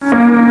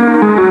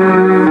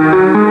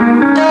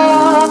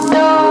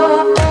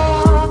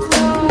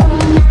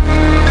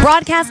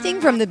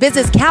Broadcasting from the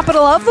business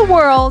capital of the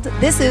world,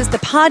 this is the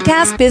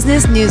Podcast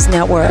Business News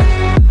Network.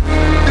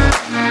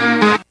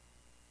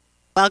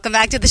 Welcome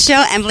back to the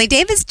show. Emilie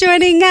Davis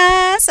joining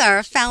us,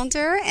 our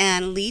founder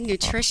and lead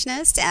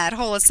nutritionist at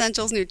Whole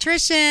Essentials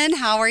Nutrition.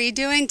 How are you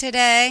doing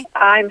today?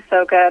 I'm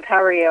so good.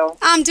 How are you?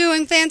 I'm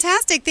doing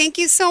fantastic. Thank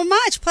you so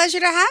much.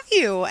 Pleasure to have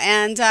you.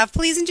 And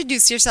please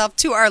introduce yourself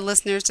to our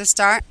listeners to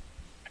start.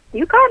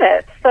 You got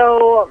it.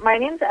 So my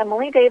name's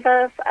Emilie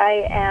Davis.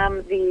 I am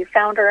the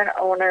founder and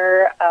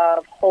owner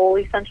of Whole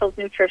Essentials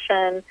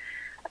Nutrition.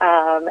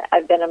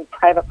 I've been in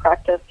private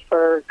practice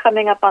for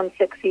coming up on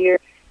 6 years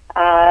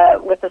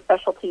with a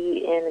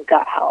specialty in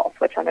gut health,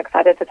 which I'm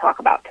excited to talk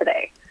about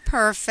today.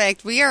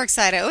 Perfect. We are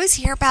excited. I always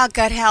hear about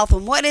gut health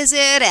and what is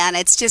it? And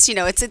it's just,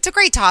 it's a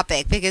great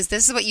topic because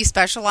this is what you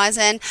specialize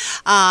in.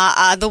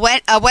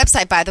 The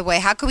website, by the way,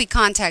 how can we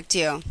contact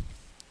you?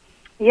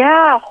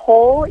 Yeah,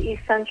 Whole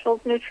Essentials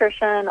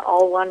Nutrition,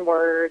 all one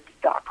word,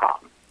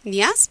 .com.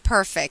 Yes,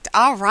 perfect.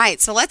 All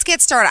right, so let's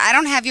get started. I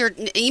don't have your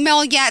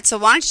email yet, so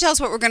why don't you tell us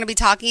what we're going to be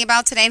talking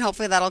about today, and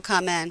hopefully that'll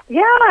come in.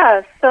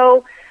 Yeah,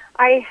 so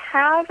I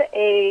have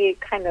a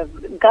kind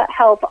of gut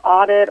health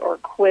audit or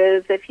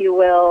quiz, if you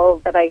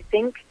will, that I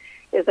think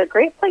is a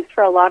great place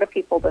for a lot of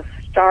people to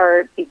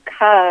start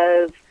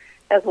because,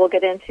 as we'll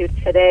get into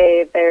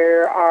today,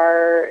 there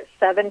are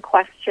 7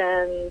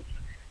 questions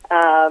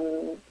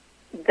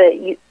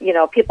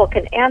that people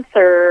can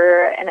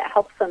answer, and it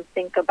helps them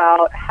think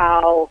about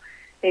how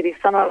maybe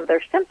some of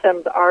their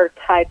symptoms are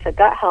tied to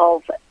gut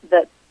health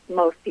that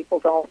most people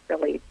don't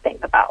really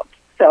think about.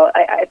 So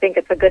I think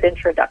it's a good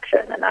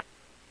introduction. And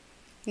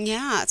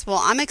yes,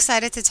 well, I'm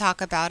excited to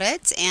talk about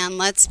it, and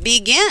let's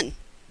begin.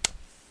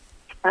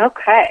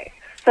 Okay,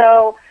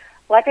 so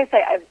like I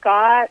say, I've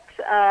got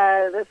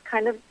this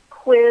kind of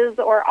quiz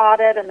or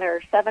audit, and there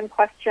are 7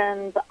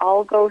 questions.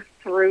 I'll go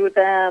through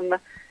them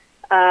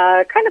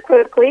kind of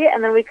quickly,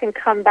 and then we can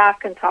come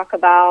back and talk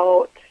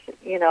about,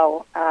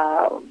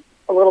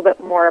 a little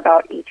bit more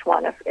about each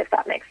one, if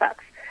that makes sense.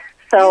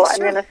 So yeah, sure.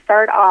 I'm going to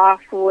start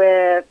off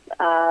with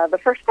the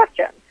first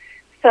question.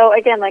 So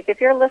again, like if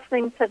you're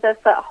listening to this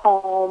at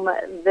home,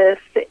 this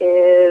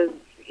is,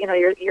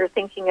 you're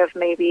thinking of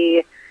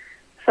maybe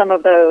some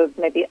of those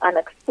maybe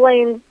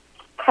unexplained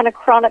kind of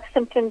chronic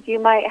symptoms you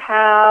might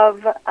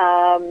have,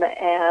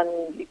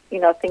 and,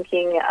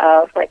 thinking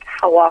of like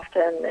how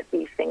often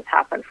these things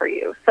happen for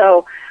you.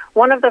 So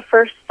one of the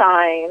first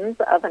signs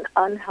of an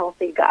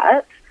unhealthy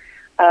gut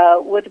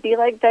would be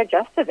like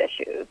digestive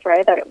issues,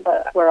 right?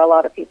 That's where a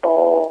lot of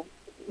people,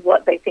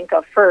 what they think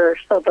of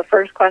first. So the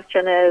first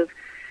question is,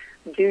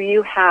 do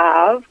you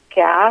have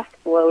gas,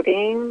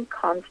 bloating,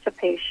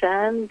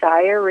 constipation,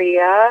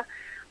 diarrhea,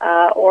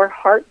 or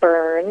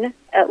heartburn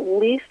at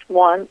least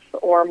once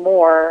or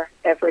more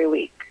every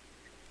week?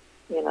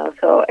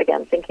 So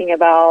again, thinking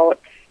about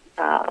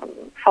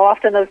how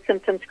often those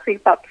symptoms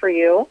creep up for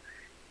you.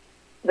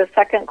 The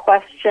second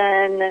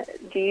question,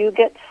 do you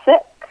get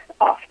sick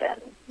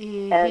often?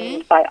 Mm-hmm.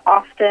 And by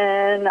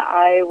often,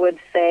 I would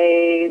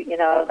say,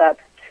 that's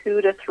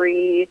 2 to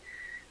 3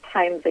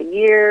 times a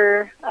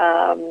year,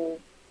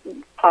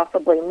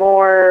 possibly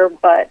more,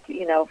 but,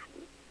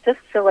 just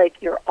feel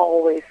like you're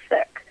always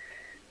sick.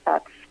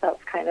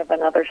 That's kind of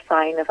another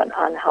sign of an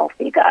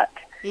unhealthy gut.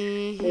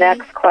 Mm-hmm.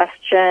 Next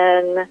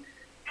question,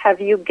 have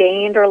you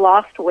gained or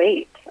lost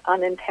weight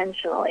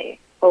unintentionally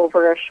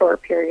over a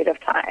short period of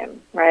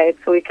time, right?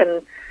 So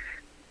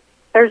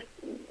there's,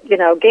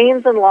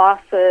 gains and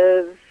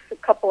losses, a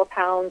couple of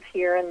pounds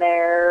here and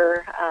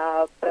there,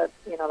 but,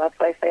 that's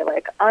why I say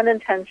like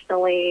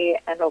unintentionally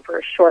and over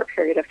a short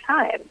period of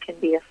time can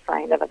be a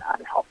sign of an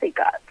unhealthy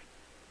gut.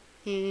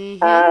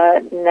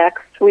 Mm-hmm.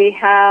 Next, we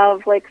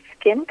have like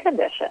skin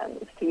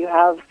conditions. Do you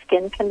have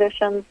skin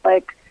conditions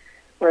like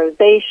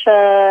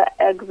rosacea,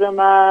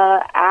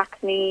 eczema,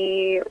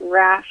 acne,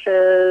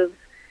 rashes?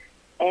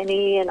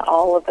 Any and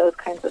all of those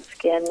kinds of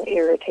skin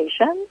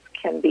irritations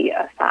can be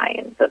a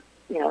sign that,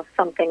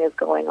 something is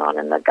going on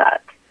in the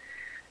gut.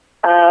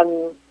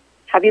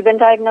 Have you been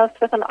diagnosed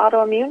with an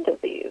autoimmune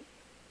disease?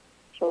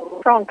 So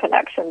strong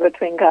connection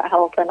between gut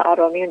health and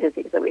autoimmune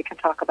disease that we can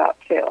talk about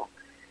too.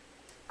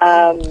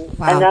 Wow.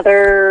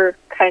 Another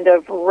kind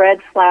of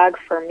red flag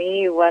for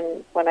me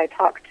when I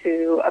talk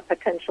to a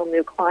potential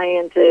new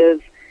client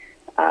is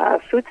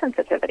food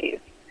sensitivities.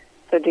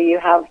 So do you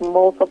have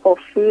multiple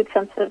food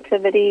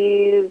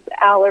sensitivities,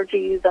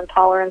 allergies,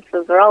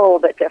 intolerances? They're all a little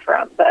bit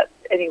different. But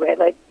anyway,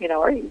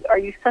 are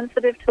you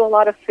sensitive to a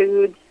lot of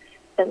foods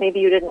that maybe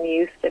you didn't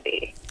used to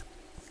be?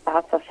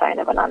 That's a sign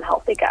of an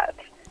unhealthy gut.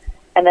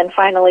 And then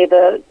finally,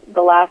 the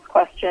last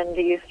question,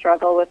 do you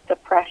struggle with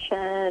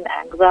depression,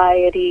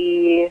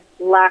 anxiety,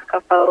 lack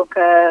of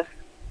focus,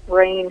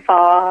 brain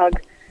fog,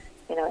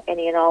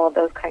 any and all of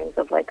those kinds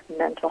of like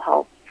mental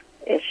health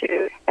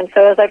issues? And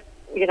so as I've,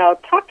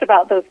 talked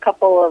about those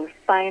couple of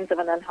signs of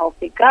an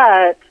unhealthy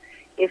gut,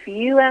 if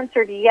you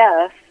answered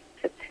yes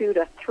to 2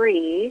 to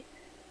 3,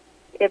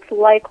 it's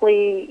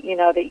likely,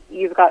 that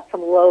you've got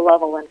some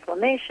low-level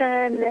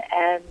inflammation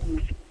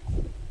and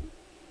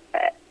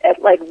at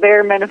like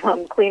bare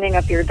minimum, cleaning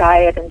up your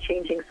diet and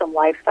changing some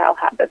lifestyle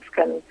habits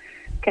can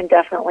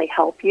definitely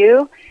help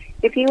you.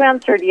 If you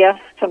answered yes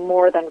to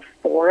more than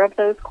 4 of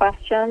those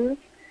questions,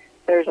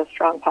 there's a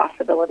strong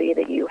possibility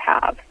that you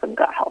have some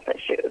gut health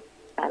issues.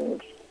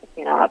 And,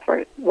 that's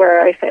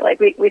where I say, like,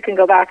 we can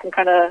go back and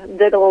kind of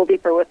dig a little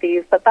deeper with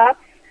these, but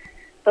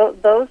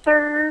those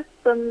are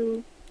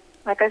some,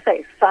 like I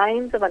say,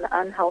 signs of an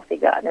unhealthy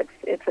gut. And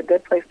it's a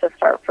good place to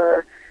start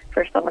for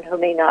someone who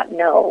may not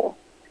know,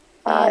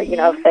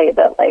 say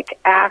that, like,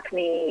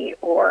 acne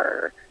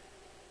or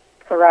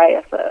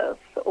psoriasis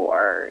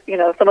or,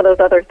 some of those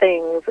other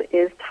things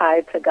is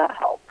tied to gut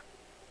health.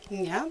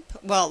 Yep.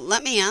 Well,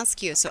 let me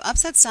ask you. So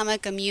upset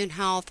stomach, immune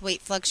health,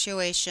 weight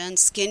fluctuation,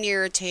 skin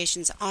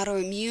irritations,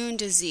 autoimmune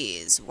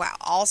disease. Wow.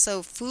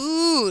 Also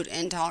food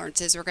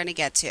intolerances we're going to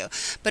get to.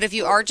 But if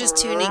you are just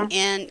tuning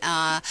in,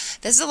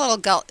 this is a little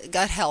gut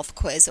health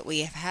quiz that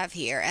we have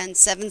here, and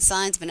 7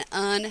 signs of an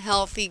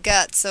unhealthy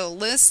gut. So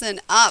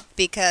listen up,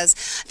 because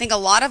I think a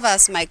lot of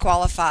us might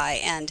qualify.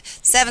 And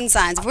 7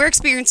 signs. If we're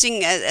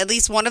experiencing at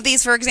least one of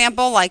these, for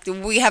example, like,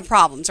 we have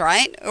problems,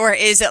 right? Or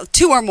is it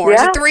 2 or more?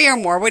 Yeah. Is it 3 or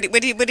more? What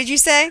did you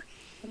say?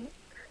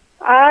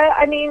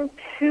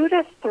 2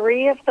 to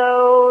 3 of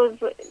those,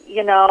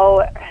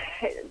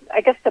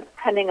 I guess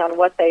depending on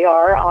what they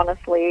are,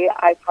 honestly,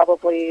 I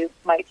probably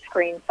might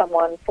screen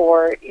someone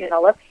for,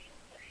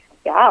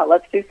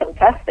 let's do some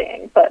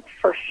testing. But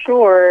for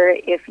sure,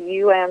 if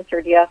you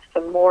answered yes to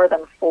more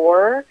than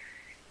 4,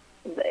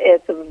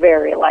 it's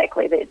very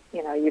likely that,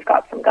 you've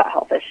got some gut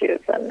health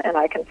issues, and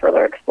I can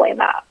further explain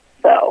that.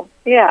 So,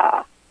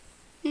 yeah.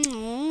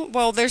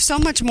 Well, there's so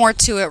much more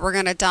to it. We're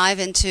going to dive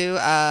into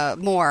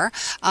more.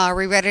 Are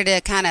we ready to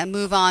kind of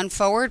move on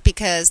forward?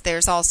 Because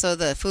there's also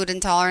the food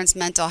intolerance,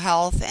 mental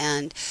health,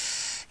 and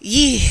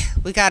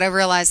we got to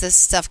realize this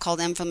stuff called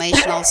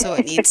inflammation also.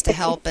 It needs to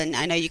help, and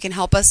I know you can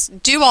help us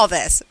do all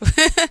this.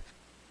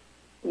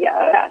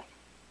 Yes.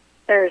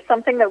 There's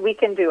something that we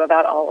can do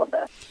about all of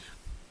this.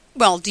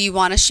 Well, do you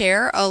want to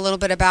share a little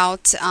bit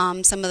about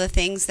some of the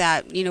things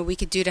that, we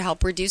could do to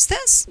help reduce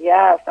this?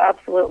 Yes,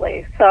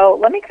 absolutely. So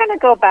let me kind of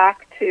go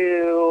back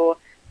to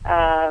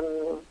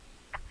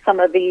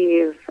some of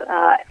these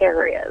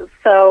areas.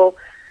 So,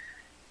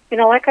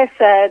 like I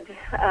said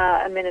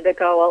a minute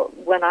ago,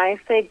 when I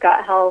say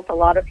gut health, a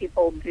lot of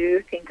people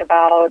do think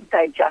about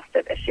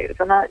digestive issues,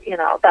 and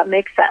that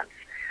makes sense.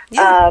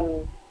 Yeah.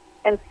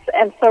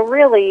 And so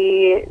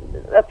really,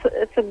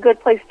 it's a good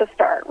place to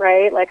start,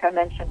 right? Like I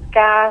mentioned,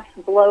 gas,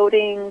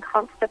 bloating,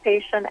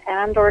 constipation,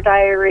 and or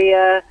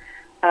diarrhea.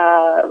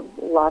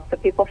 Lots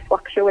of people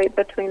fluctuate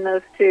between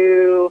those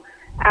two.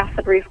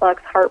 Acid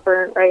reflux,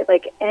 heartburn, right?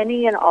 Like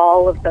any and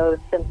all of those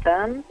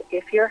symptoms,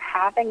 if you're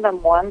having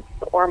them once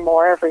or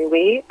more every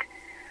week,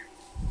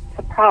 it's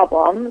a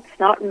problem. It's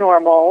not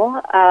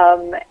normal.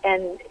 And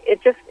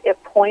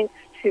it points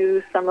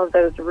to some of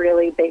those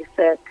really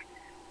basic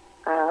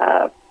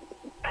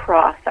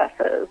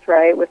processes,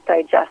 right, with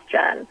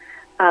digestion,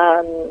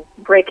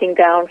 breaking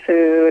down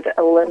food,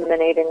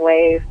 eliminating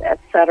waste,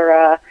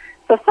 etc.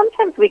 So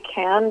sometimes we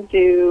can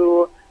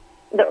do,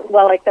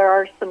 there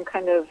are some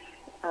kind of,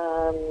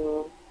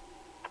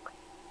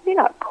 maybe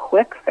not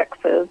quick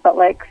fixes, but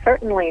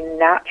certainly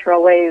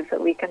natural ways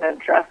that we can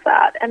address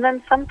that. And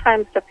then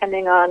sometimes,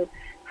 depending on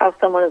how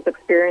someone is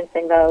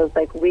experiencing those,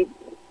 I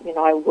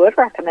would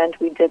recommend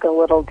we dig a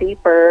little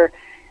deeper.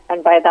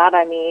 And by that,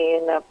 I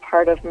mean a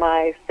part of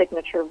my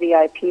signature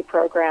VIP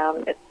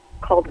program. It's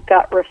called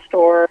Gut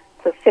Restore.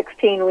 It's a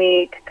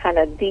 16-week kind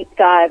of deep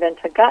dive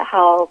into gut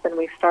health, and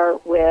we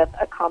start with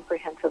a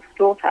comprehensive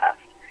stool test.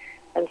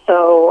 And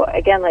so,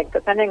 again,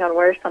 depending on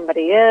where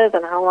somebody is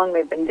and how long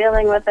they've been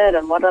dealing with it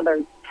and what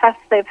other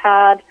tests they've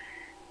had,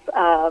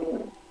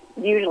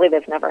 usually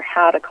they've never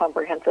had a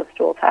comprehensive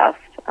stool test,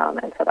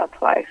 and so that's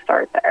why I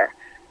start there.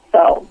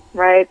 So,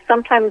 right,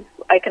 sometimes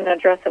I can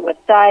address it with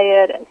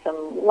diet and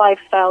some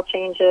lifestyle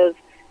changes,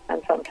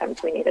 and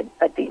sometimes we need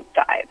a deep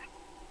dive.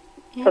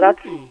 So that's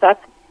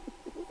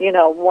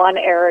one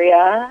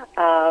area.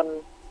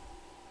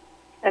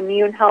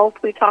 Immune health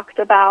we talked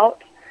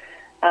about.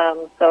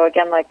 So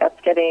again,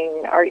 that's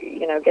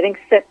getting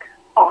sick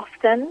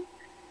often,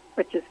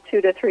 which is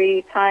 2 to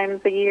 3 times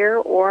a year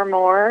or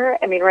more.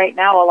 I mean, right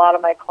now, a lot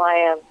of my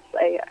clients,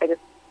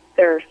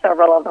 there are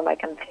several of them I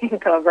can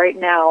think of right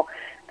now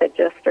that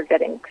just are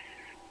getting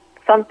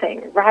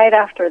something right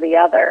after the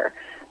other.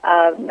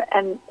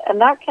 And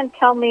that can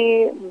tell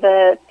me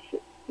that,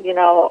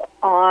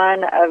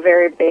 on a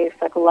very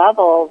basic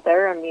level,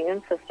 their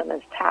immune system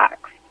is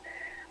taxed.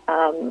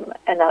 And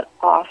that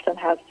often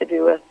has to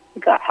do with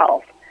gut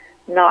health,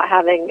 not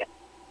having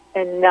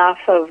enough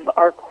of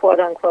our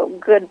quote-unquote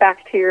good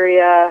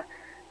bacteria.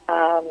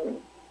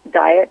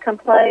 Diet can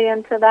play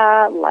into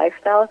that,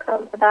 lifestyle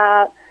comes into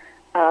that.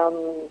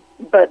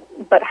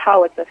 But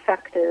how it's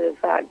affected is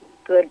that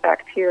good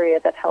bacteria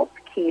that helps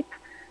keep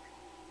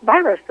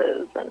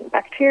viruses and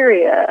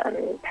bacteria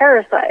and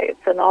parasites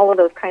and all of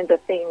those kinds of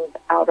things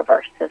out of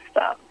our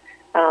system.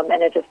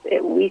 And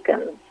it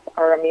weakens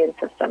our immune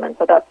system. And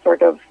so that's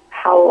sort of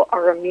how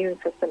our immune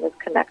system is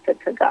connected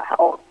to gut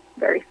health,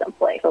 very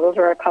simply. So those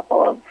are a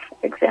couple of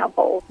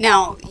examples.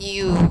 Now,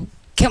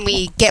 can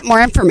we get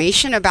more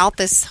information about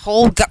this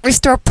whole Gut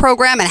Restore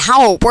program and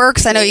how it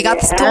works? I know you got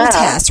the stool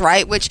test,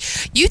 right,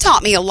 which you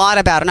taught me a lot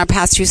about in our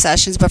past 2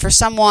 sessions, but for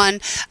someone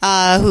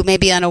who may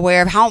be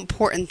unaware of how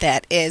important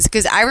that is,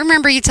 because I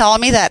remember you telling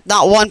me that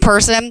not one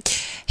person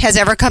has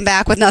ever come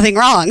back with nothing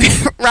wrong,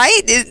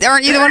 right?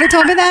 Aren't you the one who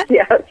told me that?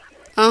 Yes.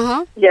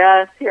 Uh-huh.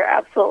 Yes, you're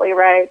absolutely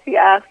right.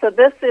 Yeah, so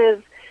this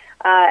is,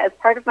 as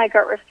part of my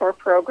Gut Restore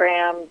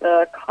program,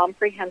 the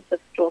comprehensive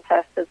stool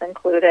test is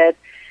included,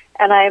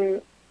 and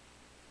I'm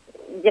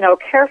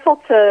careful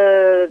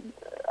to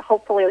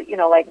hopefully,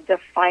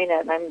 define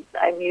it.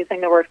 I'm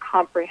using the word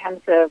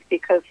comprehensive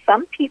because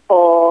some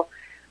people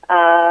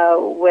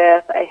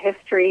with a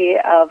history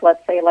of,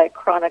 let's say, like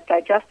chronic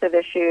digestive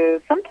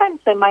issues, sometimes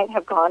they might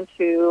have gone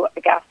to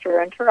a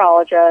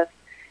gastroenterologist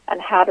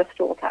and had a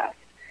stool test.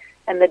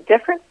 And the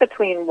difference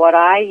between what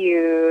I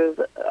use,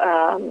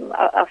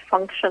 a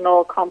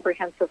functional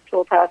comprehensive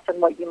stool test,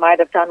 and what you might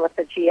have done with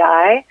the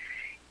GI,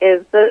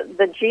 is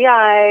the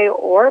GI,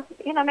 or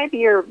maybe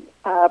your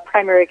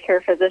primary care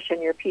physician,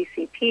 your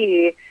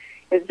PCP,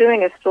 is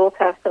doing a stool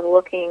test and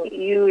looking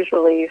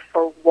usually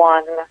for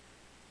one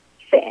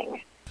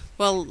thing.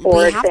 Well,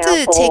 we have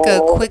to take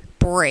a quick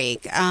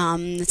break.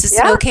 Is this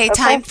an okay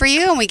time for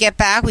you? And we get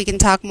back, we can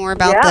talk more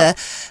about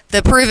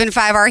the proven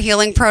 5-hour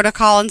healing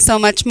protocol and so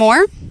much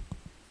more.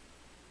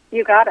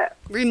 You got it.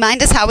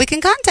 Remind us how we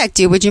can contact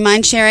you. Would you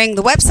mind sharing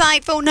the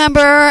website, phone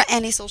number,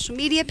 any social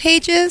media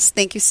pages?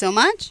 Thank you so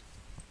much.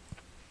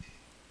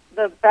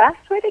 The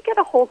best way to get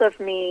a hold of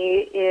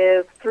me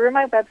is through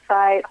my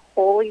website,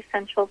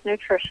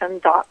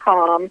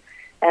 wholeessentialsnutrition.com,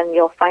 and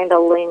you'll find a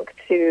link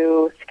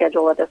to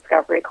schedule a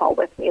discovery call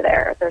with me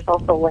there. There's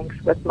also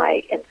links with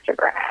my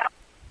Instagram.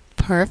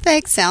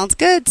 Perfect. Sounds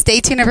good.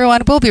 Stay tuned,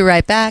 everyone. We'll be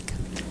right back.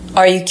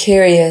 Are you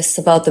curious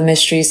about the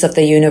mysteries of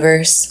the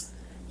universe?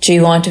 Do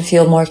you want to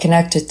feel more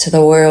connected to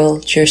the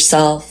world,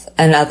 yourself,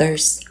 and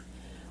others?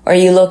 Are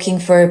you looking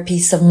for a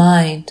peace of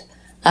mind,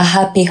 a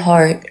happy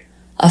heart,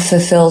 a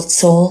fulfilled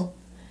soul?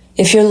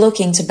 If you're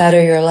looking to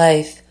better your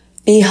life,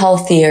 be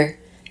healthier,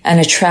 and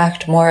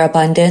attract more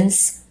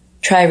abundance,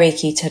 try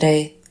Reiki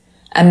today.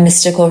 At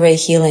Mystical Ray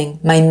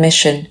Healing, my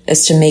mission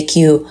is to make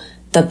you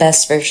the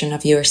best version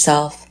of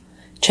yourself.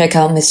 Check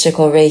out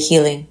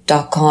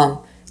mysticalrayhealing.com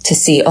to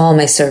see all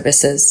my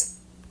services.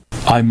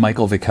 I'm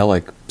Michael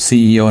Vikelic,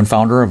 CEO and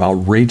founder of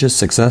Outrageous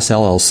Success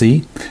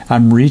LLC.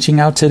 I'm reaching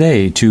out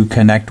today to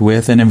connect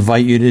with and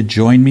invite you to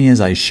join me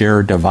as I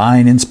share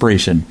divine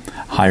inspiration,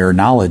 higher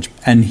knowledge,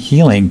 and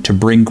healing to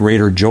bring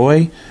greater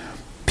joy,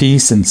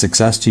 peace, and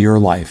success to your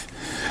life.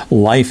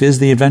 Life is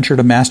the adventure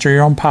to master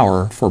your own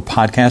power. For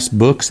podcasts,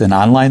 books, and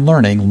online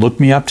learning, look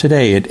me up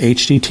today at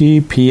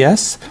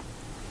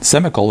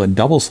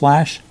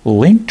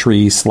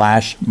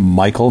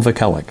https://linktree/Michael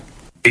Vikelic.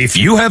 If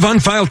you have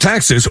unfiled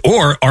taxes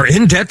or are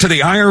in debt to the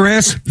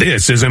IRS,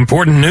 this is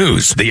important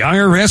news. The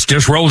IRS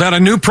just rolled out a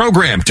new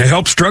program to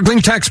help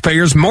struggling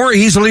taxpayers more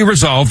easily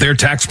resolve their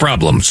tax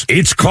problems.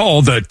 It's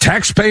called the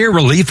Taxpayer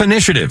Relief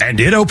Initiative, and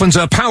it opens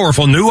up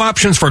powerful new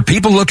options for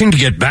people looking to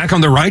get back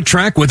on the right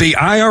track with the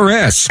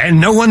IRS.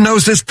 And no one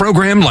knows this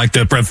program like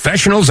the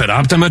professionals at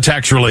Optima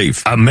Tax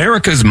Relief,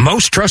 America's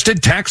most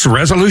trusted tax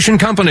resolution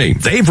company.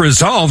 They've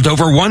resolved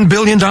over $1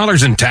 billion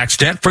in tax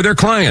debt for their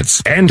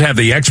clients and have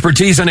the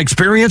expertise and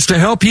experience to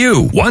help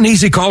you. One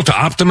easy call to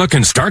Optima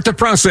can start the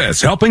process,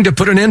 helping to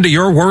put an end to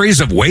your worries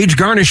of wage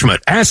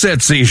garnishment,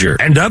 asset seizure,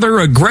 and other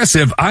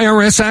aggressive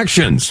IRS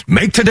actions.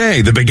 Make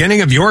today the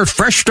beginning of your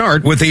fresh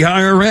start with the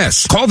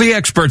IRS. Call the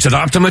experts at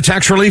Optima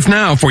Tax Relief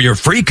now for your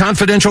free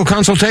confidential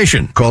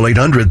consultation. Call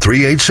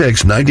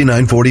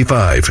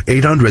 800-386-9945.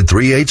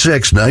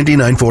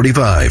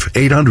 800-386-9945.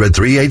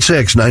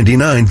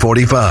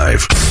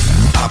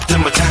 800-386-9945.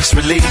 Optima Tax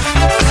Relief.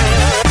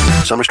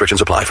 Some restrictions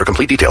apply. For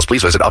complete details,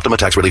 please visit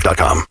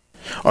OptimaTaxRelief.com.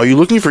 Are you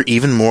looking for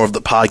even more of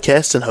the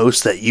podcasts and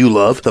hosts that you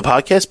love? The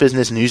Podcast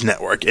Business News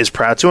Network is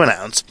proud to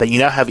announce that you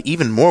now have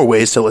even more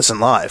ways to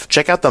listen live.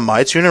 Check out the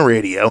MyTuner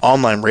Radio,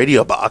 online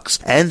radio box,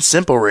 and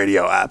Simple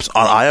Radio apps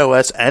on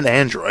iOS and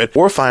Android,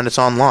 or find us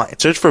online.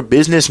 Search for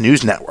Business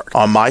News Network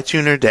on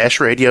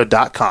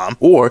mytuner-radio.com,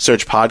 or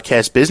search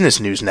Podcast Business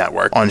News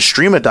Network on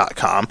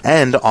streama.com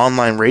and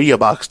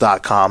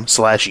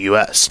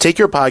onlineradiobox.com/US. Take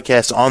your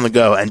podcast on the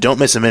go and don't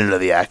miss a minute of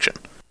the action.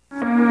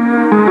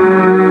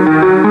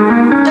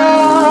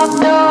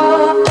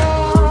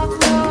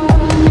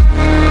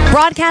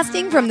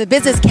 Broadcasting from the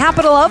business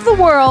capital of the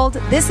world,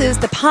 this is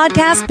the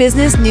Podcast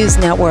Business News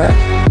Network.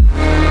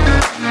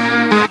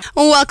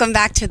 Welcome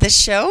back to the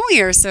show.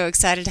 We are so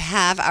excited to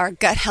have our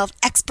gut health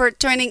expert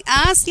joining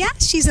us. Yeah,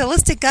 she's a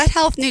holistic gut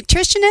health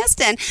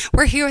nutritionist, and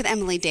we're here with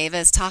Emilie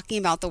Davis talking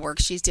about the work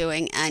she's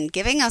doing and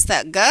giving us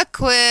that gut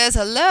quiz.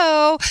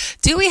 Hello.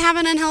 Do we have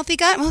an unhealthy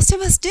gut? Most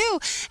of us do.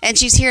 And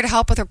she's here to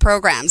help with her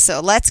program. So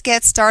let's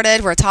get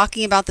started. We're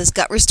talking about this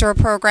Gut Restore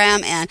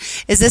program. And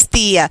is this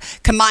the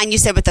combined, you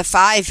said, with the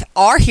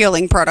 5R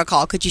healing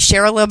protocol? Could you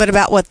share a little bit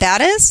about what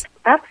that is?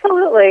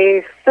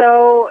 Absolutely.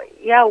 So,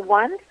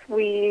 once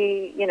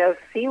we,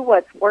 see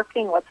what's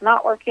working, what's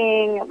not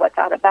working, what's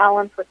out of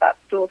balance with that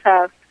stool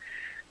test,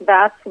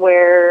 that's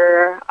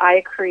where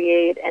I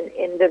create an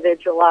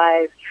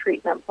individualized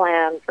treatment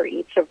plan for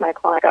each of my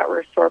client Gut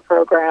Restore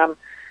program.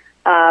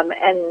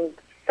 And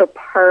so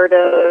part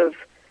of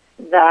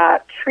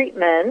that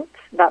treatment,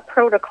 that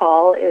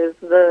protocol is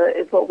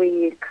what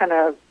we kind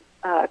of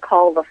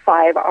call the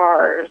 5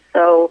 R's.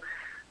 So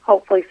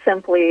hopefully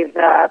simply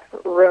that's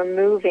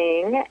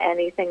removing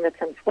anything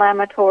that's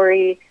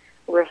inflammatory,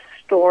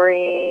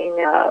 restoring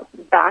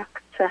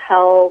back to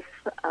health.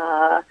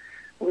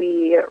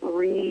 We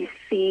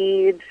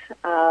reseed.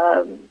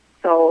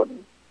 So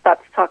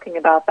that's talking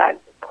about that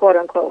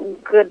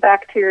quote-unquote good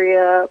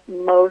bacteria.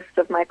 Most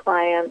of my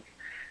clients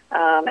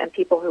and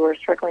people who are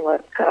struggling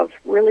with have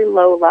really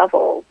low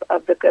levels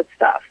of the good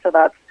stuff. So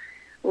that's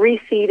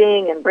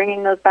reseeding and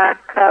bringing those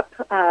back up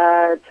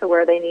to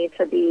where they need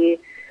to be,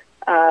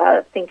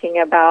 thinking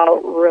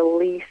about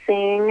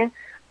releasing.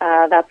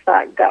 That's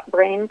that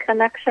gut-brain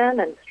connection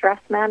and stress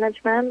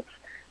management.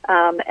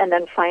 And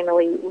then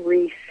finally,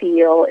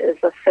 reseal is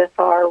the 5th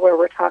R, where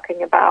we're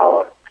talking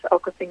about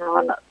focusing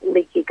on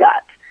leaky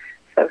gut.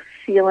 So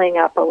sealing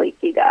up a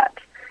leaky gut.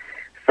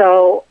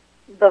 So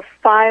the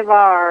 5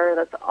 R,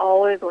 that's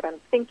always what I'm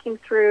thinking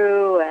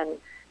through and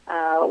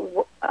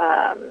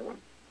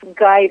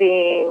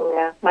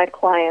guiding my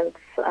clients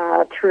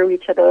through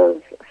each of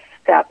those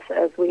steps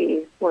as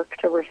we work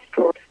to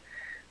restore.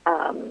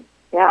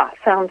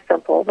 Sounds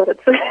simple, but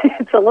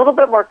it's a little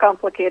bit more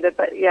complicated.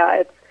 But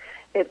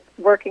it's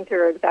working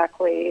through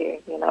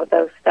exactly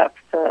those steps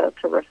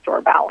to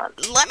restore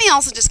balance. Let me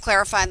also just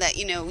clarify that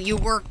you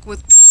work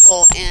with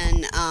people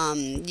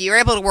and you're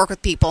able to work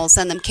with people,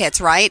 send them kits,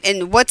 right?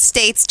 And what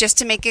states, just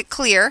to make it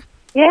clear?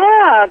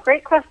 Yeah,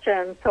 great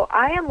question. So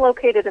I am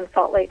located in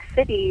Salt Lake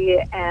City,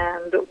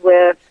 and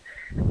with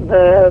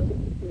the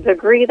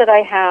degree that I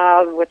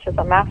have, which is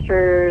a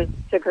master's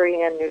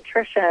degree in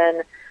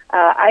nutrition,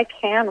 I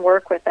can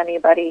work with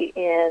anybody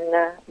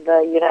in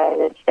the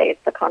United States,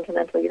 the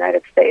continental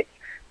United States.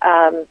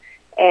 And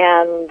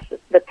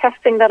the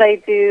testing that I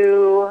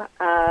do,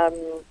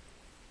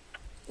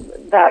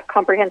 that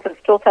comprehensive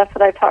stool test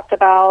that I talked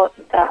about,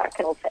 that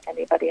can go to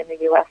anybody in the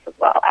U.S. as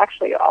well.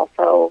 Actually,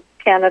 also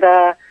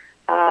Canada.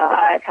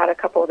 I've had a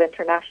couple of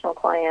international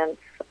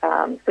clients.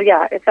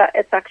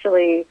 It's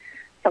actually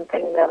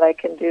something that I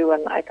can do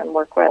and I can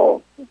work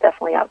with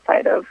definitely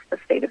outside of the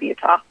state of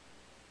Utah.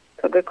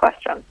 So good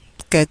question.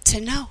 Good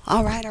to know.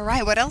 All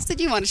right. What else did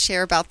you want to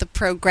share about the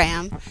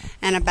program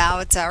and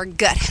about our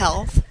gut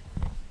health?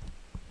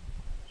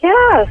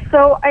 Yeah,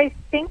 so I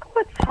think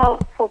what's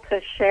helpful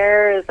to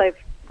share is I've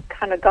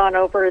kind of gone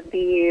over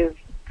these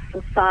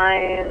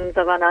signs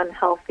of an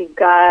unhealthy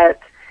gut.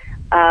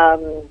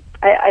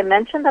 I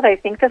mentioned that I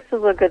think this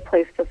is a good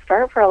place to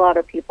start for a lot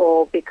of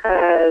people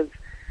because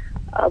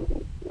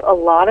a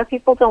lot of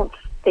people don't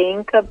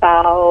think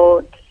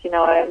about,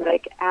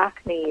 like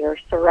acne or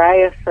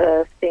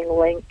psoriasis being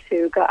linked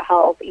to gut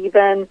health.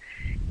 Even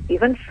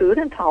food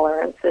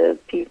intolerances,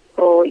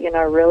 people,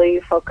 really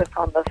focus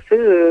on the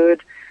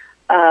food.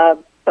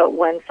 But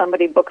when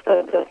somebody books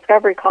a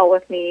discovery call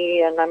with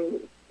me and I'm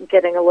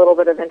getting a little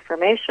bit of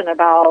information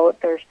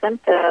about their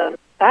symptoms,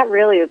 that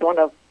really is one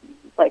of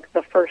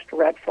the first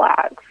red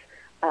flags,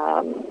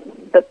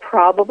 that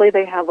probably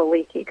they have a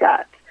leaky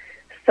gut.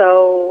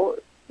 So,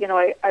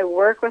 I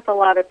work with a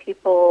lot of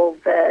people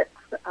that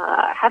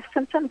have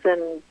symptoms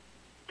in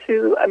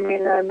I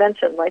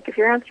mentioned, if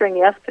you're answering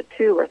yes to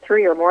 2 or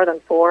 3 or more than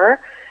 4,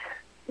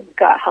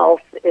 gut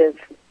health is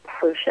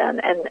crucial.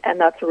 And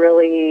that's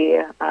really,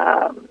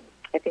 I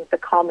think the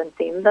common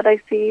theme that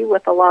I see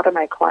with a lot of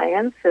my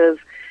clients is,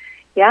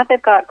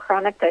 they've got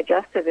chronic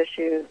digestive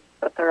issues,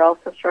 but they're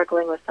also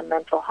struggling with some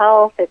mental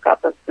health. They've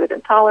got those food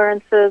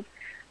intolerances.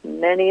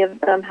 Many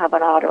of them have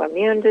an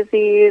autoimmune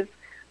disease.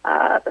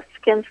 The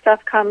skin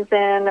stuff comes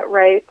in,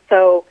 right?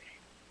 So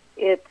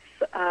it's,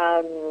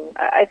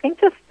 I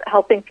think just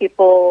helping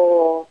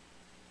people,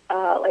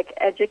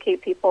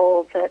 educate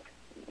people that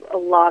a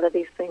lot of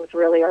these things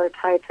really are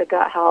tied to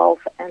gut health.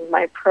 And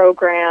my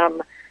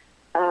program,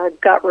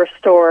 Gut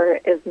Restore,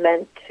 is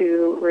meant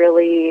to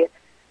really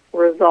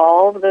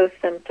resolve those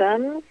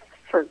symptoms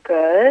for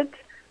good,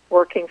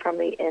 working from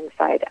the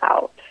inside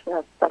out.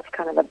 That's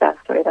kind of the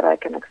best way that I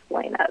can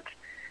explain it.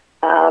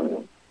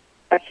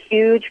 A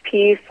huge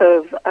piece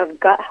of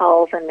gut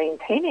health and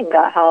maintaining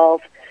gut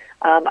health,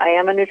 I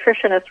am a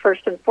nutritionist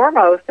first and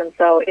foremost, and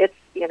so it's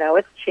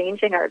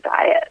changing our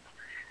diet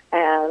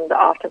and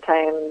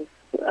oftentimes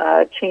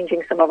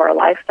changing some of our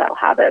lifestyle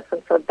habits.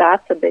 And so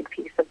that's a big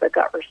piece of the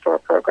Gut Restore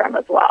program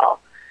as well,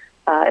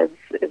 is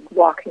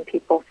walking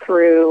people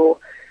through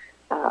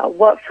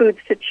what foods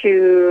to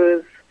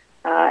choose,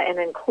 and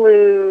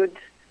include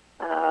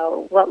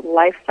what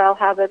lifestyle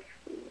habits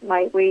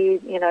might we,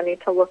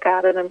 need to look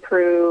at and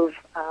improve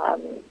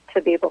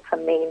to be able to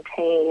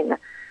maintain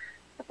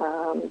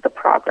the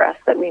progress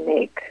that we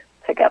make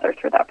together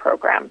through that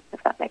program,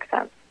 if that makes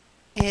sense.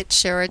 It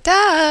sure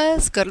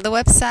does. Go to the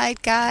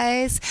website,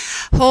 guys.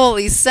 Whole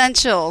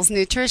Essentials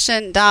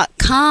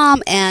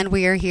Nutrition.com. And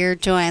we are here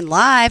joined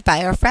live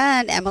by our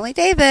friend Emilie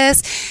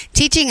Davis,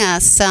 teaching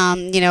us,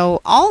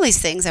 all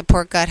these things that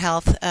poor gut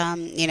health,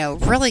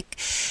 really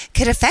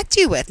could affect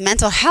you with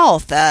mental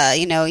health.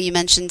 You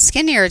mentioned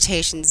skin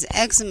irritations,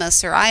 eczema,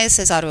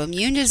 psoriasis,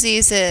 autoimmune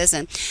diseases,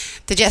 and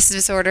digestive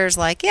disorders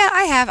like,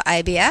 I have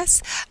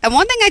IBS. And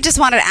one thing I just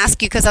wanted to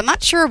ask you, because I'm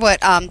not sure what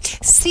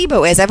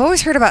SIBO is. I've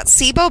always heard about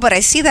SIBO, but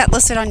I see that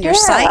listed on your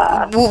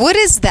site. Well, what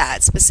is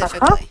that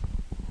specifically?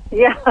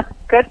 Yeah,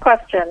 good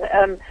question.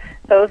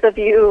 Those of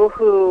you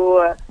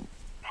who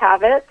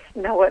have it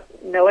know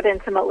it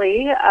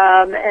intimately,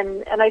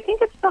 and I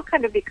think it's still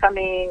kind of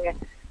becoming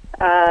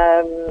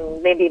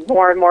maybe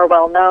more and more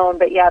well known.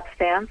 But it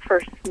stands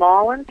for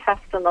small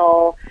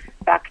intestinal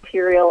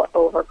bacterial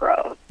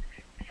overgrowth.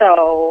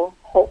 So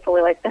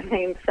hopefully, like the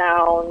name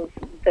sounds,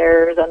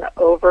 there's an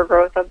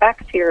overgrowth of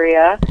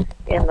bacteria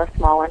in the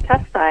small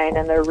intestine,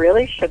 and there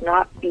really should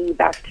not be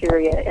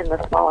bacteria in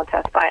the small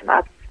intestine.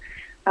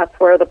 That's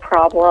where the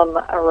problem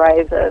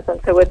arises.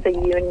 And so it's a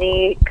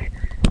unique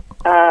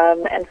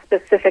and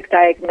specific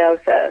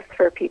diagnosis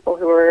for people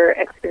who are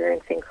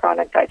experiencing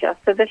chronic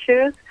digestive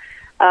issues.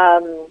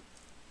 One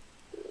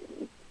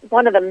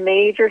of the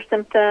major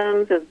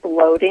symptoms is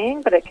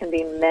bloating, but it can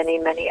be many,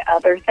 many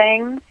other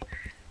things.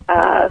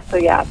 That's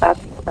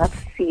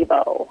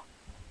SIBO.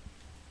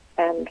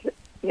 And,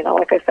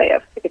 like I say,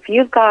 if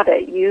you've got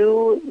it,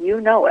 you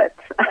know it.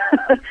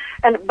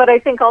 But I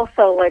think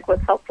also, like,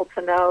 what's helpful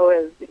to know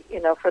is,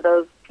 for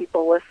those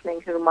people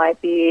listening who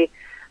might be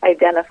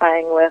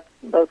identifying with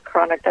those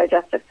chronic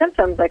digestive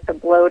symptoms, like the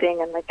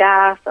bloating and the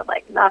gas, and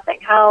like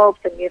nothing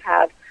helps, and you've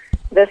had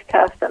this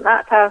test and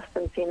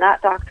seen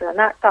that doctor and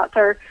that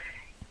doctor.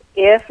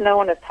 If no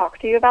one has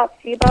talked to you about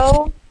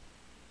SIBO,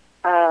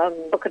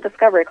 book a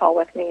discovery call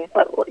with me.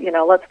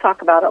 Let's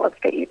talk about it. Let's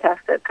get you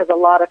tested, because a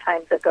lot of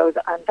times it goes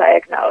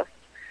undiagnosed,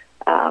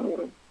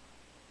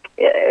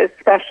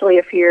 especially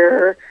if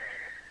you're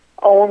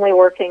only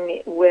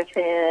working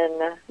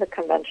within the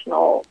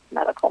conventional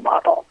medical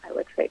model, I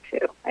would say,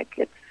 too. Like,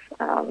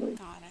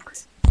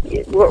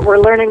 we're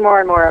learning more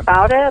and more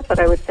about it, but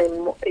I would say,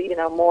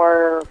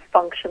 more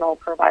functional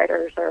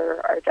providers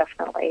are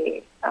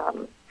definitely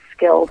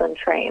skilled and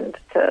trained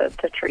to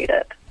treat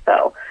it.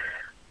 So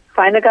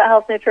find a gut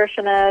health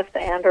nutritionist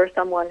and or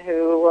someone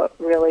who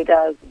really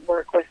does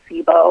work with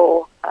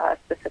SIBO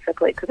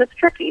specifically, because it's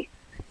tricky.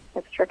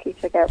 It's tricky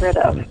to get rid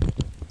of.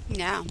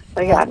 Yeah.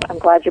 So, I'm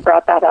glad you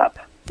brought that up.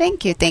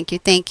 Thank you.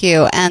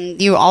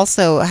 And you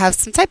also have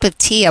some type of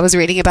tea I was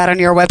reading about on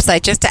your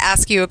website, just to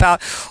ask you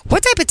about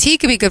what type of tea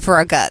could be good for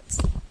our guts.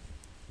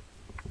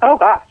 Oh,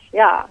 gosh,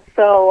 yeah.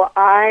 So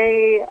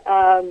I,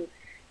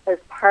 as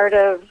part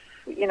of,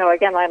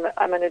 again,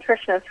 I'm a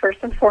nutritionist first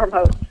and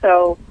foremost,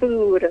 so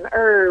food and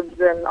herbs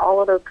and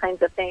all of those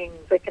kinds of things,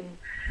 they can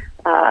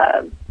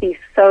be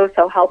so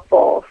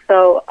helpful.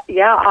 So,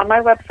 on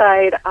my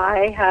website,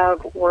 I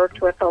have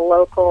worked with a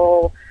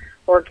local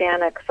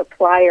organic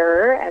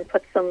supplier and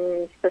put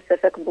some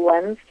specific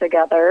blends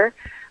together.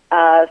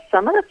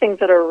 Some of the things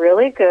that are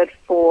really good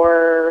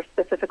for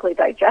specifically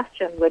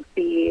digestion would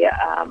be,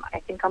 I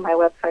think on my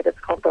website it's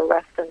called the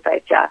Rest and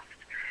Digest.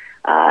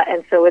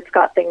 And so it's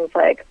got things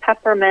like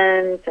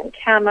peppermint and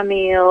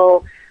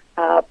chamomile.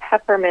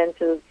 Peppermint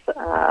is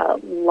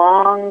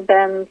long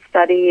been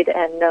studied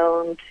and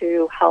known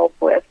to help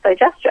with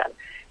digestion.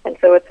 And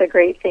so it's a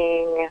great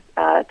thing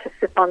to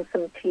sip on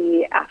some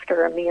tea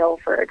after a meal,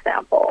 for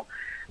example.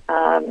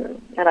 And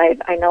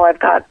I know I've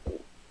got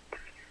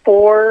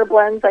 4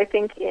 blends, I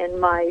think, in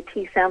my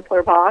tea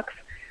sampler box.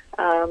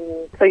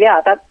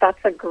 That's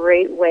a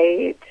great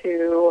way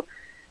to,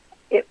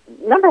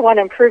 number one,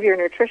 improve your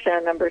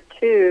nutrition. Number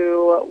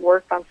 2,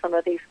 work on some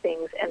of these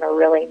things in a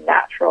really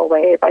natural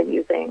way by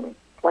using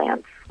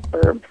plants,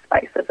 herbs,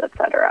 spices,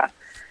 etc.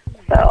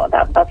 So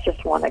that's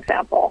just one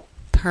example.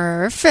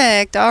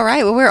 Perfect. All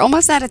right. Well, we're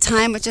almost out of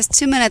time with just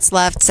 2 minutes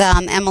left.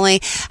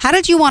 Emilie, how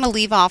did you want to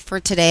leave off for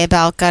today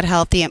about gut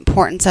health, the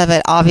importance of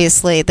it?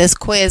 Obviously, this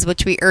quiz,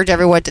 which we urge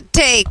everyone to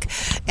take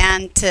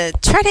and to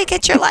try to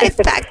get your life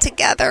back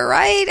together,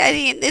 right? I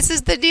mean, this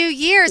is the new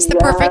year. It's the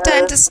perfect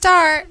time to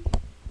start.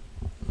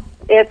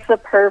 It's the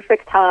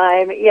perfect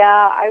time. Yeah,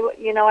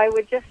 I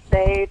would just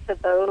say to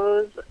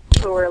those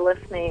who are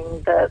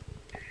listening that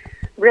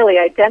really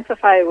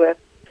identify with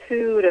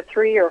 2 to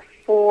 3 or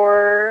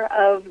 4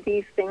 of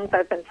these things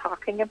I've been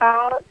talking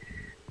about.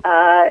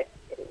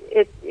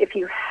 If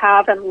you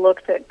haven't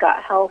looked at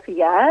gut health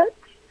yet,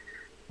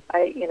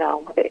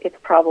 it's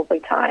probably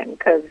time,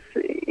 because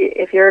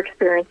if you're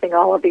experiencing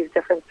all of these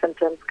different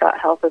symptoms, gut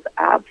health is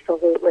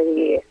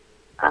absolutely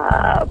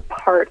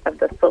part of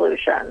the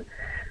solution.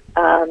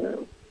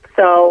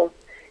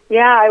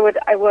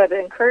 I would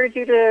encourage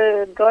you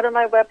to go to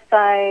my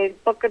website,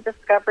 book a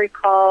discovery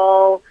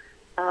call.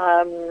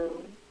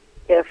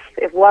 If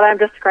what I'm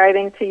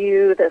describing to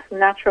you, this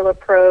natural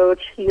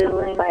approach,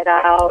 healing inside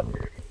out,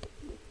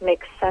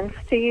 makes sense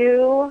to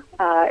you,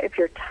 if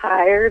you're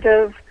tired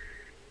of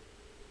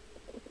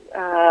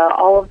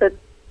all of the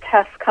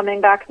tests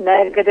coming back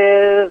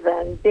negative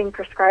and being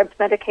prescribed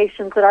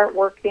medications that aren't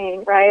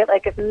working, right?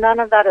 Like if none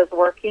of that is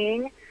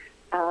working,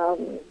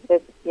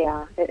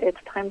 it's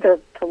time to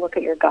look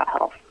at your gut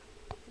health.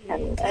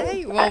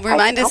 Okay, well,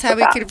 remind us how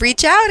we could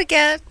reach out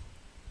again.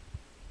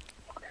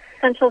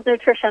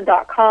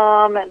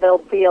 EssentialsNutrition.com, and there'll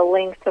be a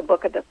link to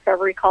book a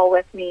discovery call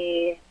with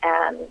me,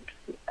 and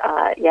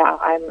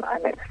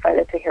I'm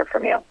excited to hear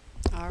from you.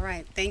 All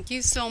right. Thank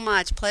you so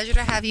much. Pleasure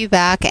to have you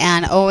back,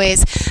 and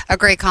always a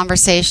great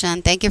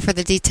conversation. Thank you for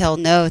the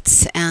detailed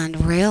notes.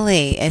 And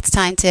really, it's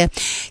time to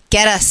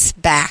get us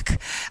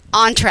back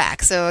on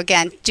track. So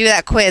again, do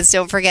that quiz.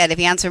 Don't forget, if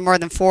you answer more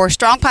than 4,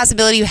 strong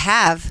possibility you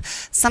have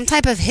some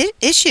type of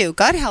issue,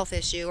 gut health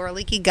issue, or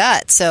leaky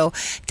gut. So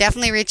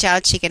definitely reach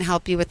out. She can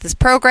help you with this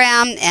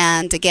program.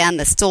 And again,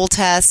 the stool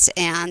test.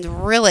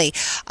 And really,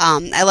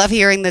 I love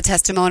hearing the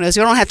testimonials.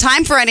 We don't have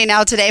time for any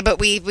now today, but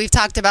we've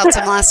talked about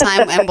some last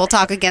time, and we'll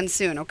talk again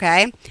soon,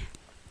 okay?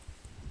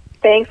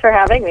 Thanks for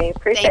having me.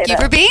 Appreciate it. Thank you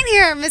for being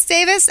here, Miss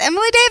Davis.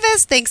 Emily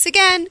Davis, thanks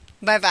again.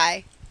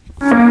 Bye-bye.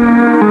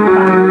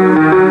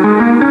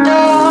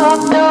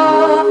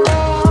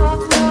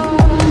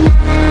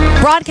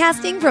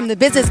 Broadcasting from the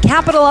business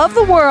capital of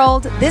the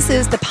world, this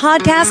is the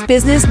Podcast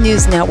Business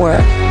News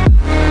Network.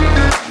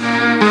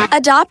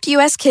 Adopt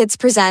US Kids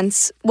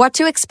presents What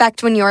to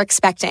Expect When You're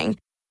Expecting.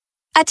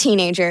 A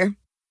teenager.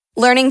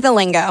 Learning the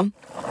lingo.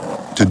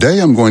 Today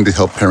I'm going to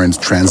help parents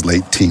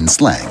translate teen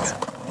slang.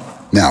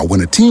 Now,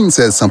 when a teen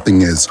says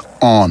something is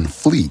on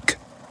fleek,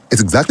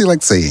 it's exactly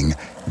like saying,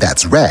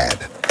 that's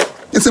rad.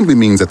 It simply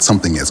means that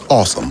something is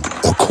awesome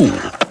or cool.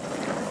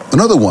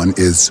 Another one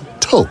is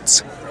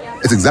totes.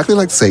 It's exactly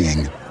like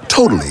saying,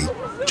 totally,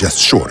 just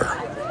shorter.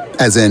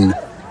 As in,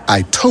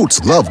 I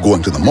totes love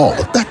going to the mall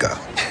with Becca.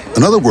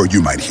 Another word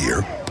you might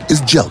hear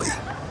is jelly.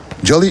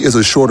 Jelly is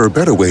a shorter,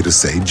 better way to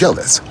say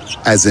jealous.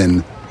 As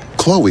in,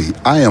 Chloe,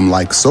 I am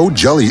like so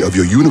jelly of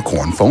your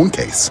unicorn phone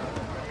case.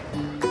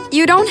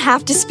 You don't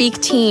have to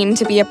speak teen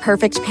to be a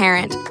perfect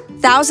parent.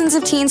 Thousands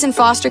of teens in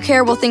foster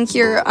care will think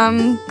you're,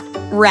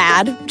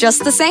 rad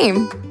just the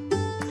same.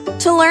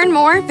 To learn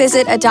more,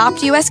 visit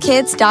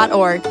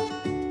adoptuskids.org.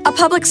 A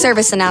public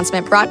service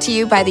announcement brought to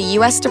you by the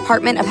U.S.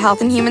 Department of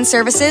Health and Human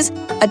Services,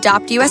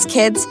 Adopt U.S.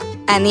 Kids,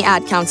 and the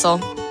Ad Council.